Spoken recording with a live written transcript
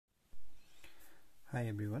Hi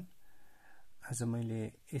everyone. आज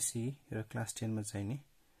मैले AC र क्लास 10 मा चाहिने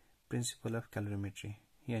प्रिन्सिपल अफ क्यालोरीमेट्री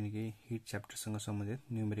यानी कि हिट च्याप्टर सँग सम्बन्धित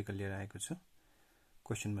न्यूमेरिकल लिएर आएको छु।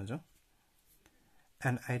 क्वेशनमा जाउँ।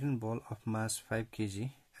 An iron ball of mass 5 kg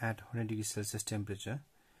at 100 degree Celsius temperature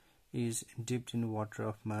is dipped in water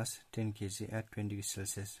of mass 10 kg at 20 degree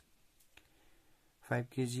Celsius.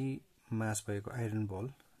 5 kg mass भएको आइरन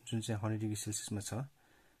बल जुन चाहिँ 100 डिग्री सेल्सियस मा छ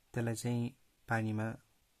त्यसलाई चाहिँ पानीमा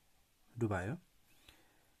डुबायो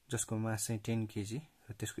जसको मास चाहिँ 10 kg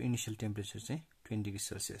र त्यसको इनिशियल टेम्परेचर चाहिँ 20 degree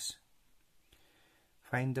Celsius.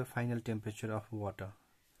 Find the final temperature of water.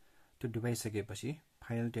 त्यो डुबाइसकेपछि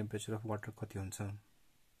फाइनल टेम्परेचर अफ वाटर कति हुन्छ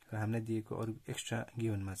र हामीलाई दिएको अरु एक्स्ट्रा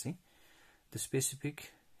गिभनमा चाहिँ the specific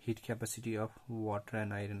heat capacity of water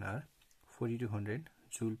and iron are 40 to 100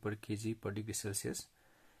 joule per kg per degree Celsius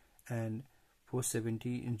and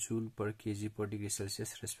 470 joule per kg per degree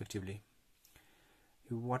Celsius respectively.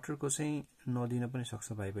 यो water को चाहिँ नदिन पनि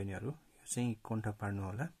सक्छ भाइ बहिनीहरु, यो चाहिँ कन्ट पार्नु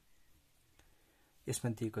होला।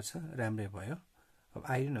 यसमा दिएको छ राम्रै भयो। अब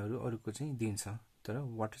आइरनहरु अरुको चाहिँ दिन्छ तर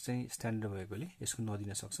वाटर चाहिँ स्ट्यान्डर्ड भएकोले यसको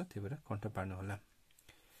नदिन सक्छ, त्यही भएर कन्ट पार्नु होला।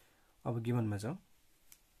 अब गिभनमा जाउँ।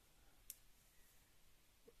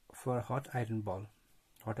 फर हट आइरन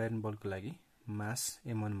बल को लागि मास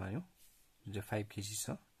m1 मान्यौ जो 5 kg छ।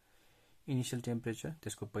 इनिशियल टेम्परेचर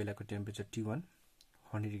त्यसको पहिलाको टेम्परेचर T1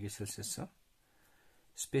 100 डिग्री सेल्सियस छ।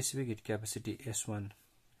 Specific heat capacity S1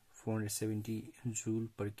 470 joule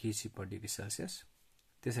per kg per degree Celsius.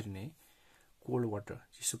 त्यसरी नै कोल्ड वाटर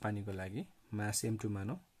चिसो पानीको लागि मास M2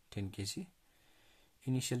 मानौ 10 kg.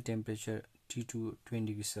 Initial temperature T2 20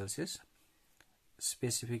 degree Celsius.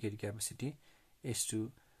 Specific heat capacity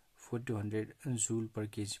S2 4 to 100 joule per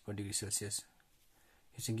kg per degree Celsius.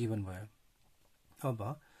 यो चाहिँ given भयो।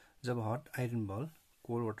 अब जब हट आइरन बल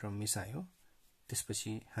कोल्ड वाटर मिसायो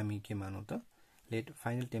त्यसपछि हामी के मानौ त let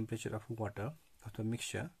final temperature of water अथवा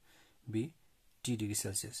mixture be T degree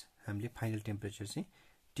Celsius. हामीले फाइनल टेम्परेचर चाहिँ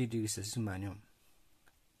T degree Celsius मान्यौ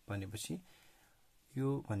भनेपछि यो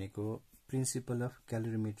भनेको प्रिन्सिपल अफ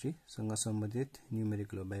क्यालोरीमेट्री सँग सम्बन्धित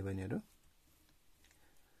न्यूमेरिकल हो भाइ बहिनीहरु।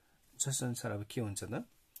 जस अनुसार अब के हुन्छ त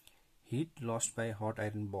heat lost by hot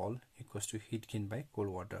iron ball equals to heat gained by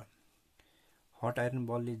cold water. Hot iron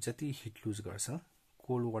बलले जति हिट लुज गर्छ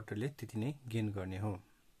कोल्ड वाटरले त्यति नै गेन गर्ने हो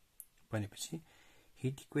भनेपछि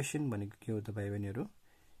हिट इक्वेसन भनेको के हो त भाइ बहिनीहरु,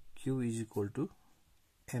 Q is equal to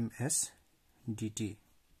ms dt.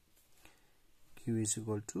 Q is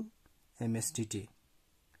equal to ms dt,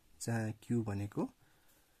 जहाँ Q भनेको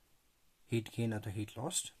हिट गेन अथवा हिट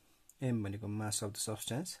लस्ट, m भनेको mass of the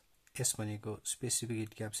substance, s भनेको specific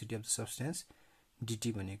heat capacity of the substance,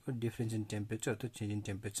 dt भनेको डिफरेन्स इन टेम्परेचर अथवा change in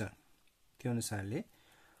temperature. त्यो अनुसारले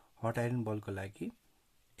hot iron बलको लागि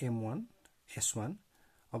m1 s1।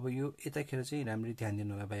 अब यो यताखेर चाहिँ राम्ररी ध्यान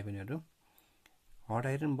दिनु होला भाइ बहिनीहरु। हट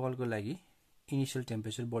आइरन बलको लागि इनिशियल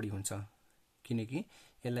टेम्परेचर बढी हुन्छ किनकि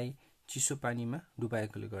यसलाई चिसो पानीमा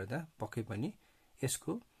डुबाएकोले गर्दा पक्कै पनि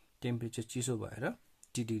यसको टेम्परेचर चिसो भएर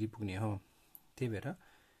T डिग्री पुग्ने हो। त्यही भएर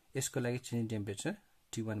यसको लागि change in temperature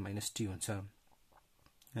T1 - T हुन्छ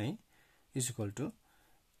है, is equal to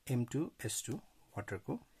m2 s2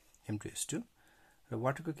 वाटरको m2 s2। र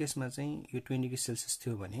वाटरको केसमा चाहिँ यो 20 डिग्री सेल्सियस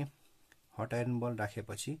थियो भने हट आइरन बल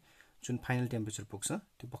राखेपछि जुन फाइनल टेम्परेचर पुग्छ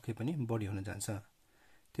त्यो पक्कै पनि बढी हुन जान्छ।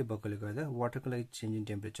 त्यो भएकोले गर्दा वाटरको लागि चेन्ज इन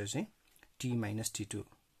टेम्परेचर चाहिँ T -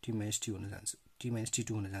 T2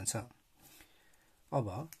 हुन जान्छ।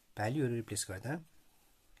 अब भ्यालुहरु रिप्लेस गर्दा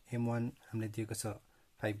m1 हामीले दिएको छ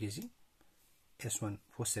 5 kg, s1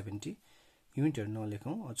 470, युनिटहरु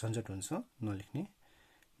नलेखौं झन्झट हुन्छ नलेख्ने।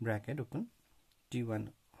 ब्र्याकेट ओपन T1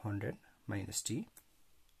 100 - T,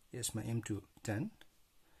 यसमा m2 10,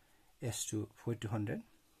 S2 4 to 100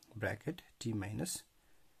 bracket T minus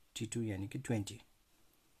T2 यानी कि 20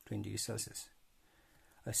 डिग्री सेल्सियस।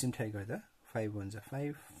 सिम्प्लिफाई गर्दा 5 1 जा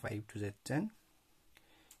 5, 5 2 जा 10,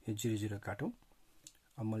 यो 0 0 काटौं।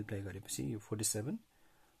 अब मल्टिप्लाई गरेपछि यो 47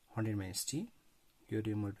 100 - T,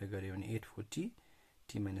 यो मल्टिप्लाई गर्यो भने 840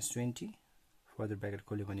 T - 20, फर्दर ब्र्याकेट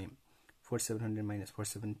खोल्यो भने 4700 -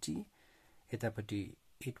 47T, यतापटि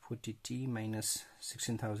 840 T -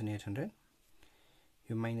 16800,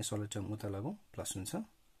 यो माइनस वाला टर्म उता लगौं प्लस हुन्छ,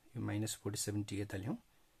 यो -47T यता ल्याउँ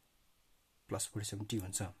प्लस 47T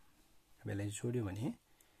हुन्छ। अब यसलाई जोड्यो भने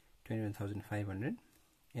 21500,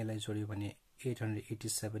 यसलाई जोड्यो भने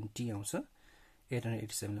 887T आउँछ।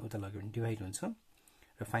 887 ले उता लग्यो भने डिभाइड हुन्छ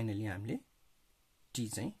र फाइनली हामीले T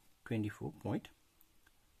चाहिँ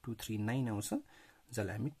 24.239 आउँछ,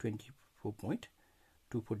 जसलाई हामी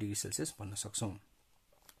 24.24 डिग्री सेल्सियस भन्न सक्छौं।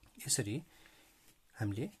 यसरी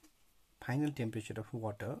हामीले फाइनल टेम्परेचर अफ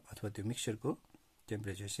वाटर अथवा त्यो मिक्सचर को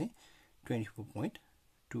टेम्परेचर चाहिँ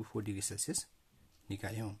 24.24 डिग्री सेल्सियस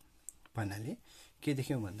निकाल्यौं भन्नाले के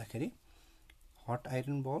देख्यौं भन्दाखेरि हट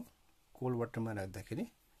आइरन बल कोल्ड वाटरमा राख्दाखेरि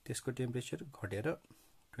त्यसको टेम्परेचर घटेर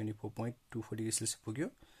 24.24 डिग्री सेल्सियस पुग्यो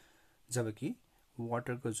जबकि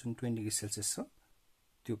वाटरको जुन 20 डिग्री सेल्सियस छ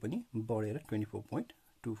त्यो पनि बढेर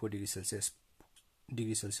 24.24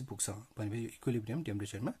 डिग्री सेल्सियस पुग्छ भनेपछि इक्विलिब्रियम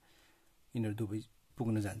टेम्परेचरमा यिनीहरू दुवै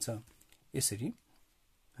पुग्न जान्छ यसरी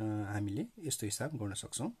हामीले यस्तो हिसाब गर्न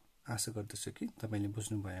सक्छौं आशा गर्दछु कि तपाईले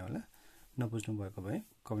बुझ्नु भयो होला नबुझ्नु भएको भए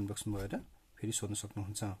कमेन्ट बक्समा गएर फेरि सोध्न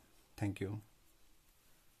सक्नुहुन्छ थ्यांक यू